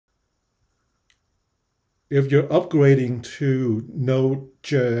if you're upgrading to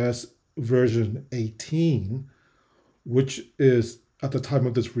NodeJS version 18, which is at the time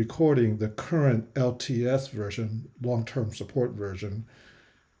of this recording, the current LTS version, long-term support version,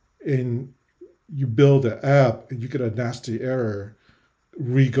 and you build an app and you get a nasty error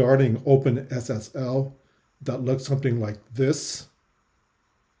regarding OpenSSL that looks something like this,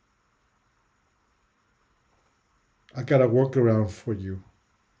 I got a workaround for you.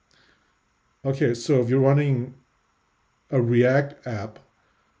 Okay, so if you're running a React app,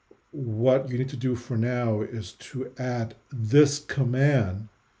 what you need to do for now is to add this command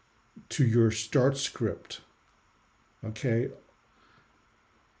to your start script. Okay,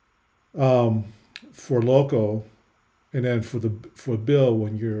 for local, and then for build,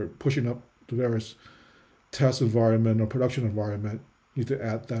 when you're pushing up the various test environment or production environment, you need to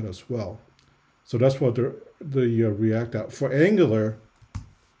add that as well. So that's what the React app for Angular.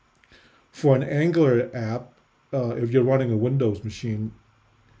 For an Angular app, if you're running a Windows machine,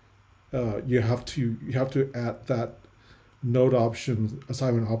 you have to add that node option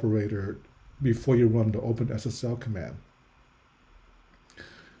assignment operator before you run the OpenSSL command.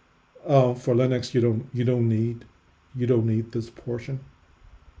 For Linux, you don't need this portion.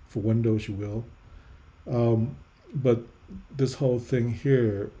 For Windows, you will. But this whole thing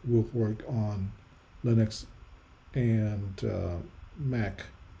here will work on Linux and Mac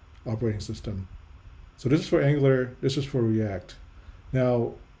operating system. So this is for Angular, this is for React.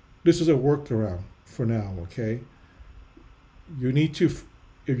 Now, this is a workaround for now, okay? You need to,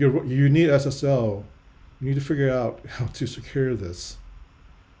 if you need SSL, you need to figure out how to secure this,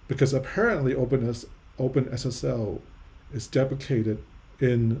 because apparently OpenSSL is deprecated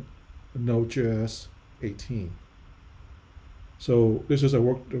in NodeJS 18. So this is a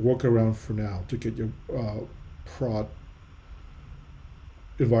workaround for now to get your prod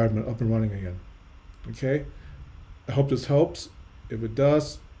environment up and running again. Okay, I hope this helps. If it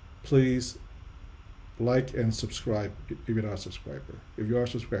does, please like and subscribe if you're not a subscriber. If you are a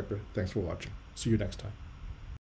subscriber, thanks for watching. See you next time.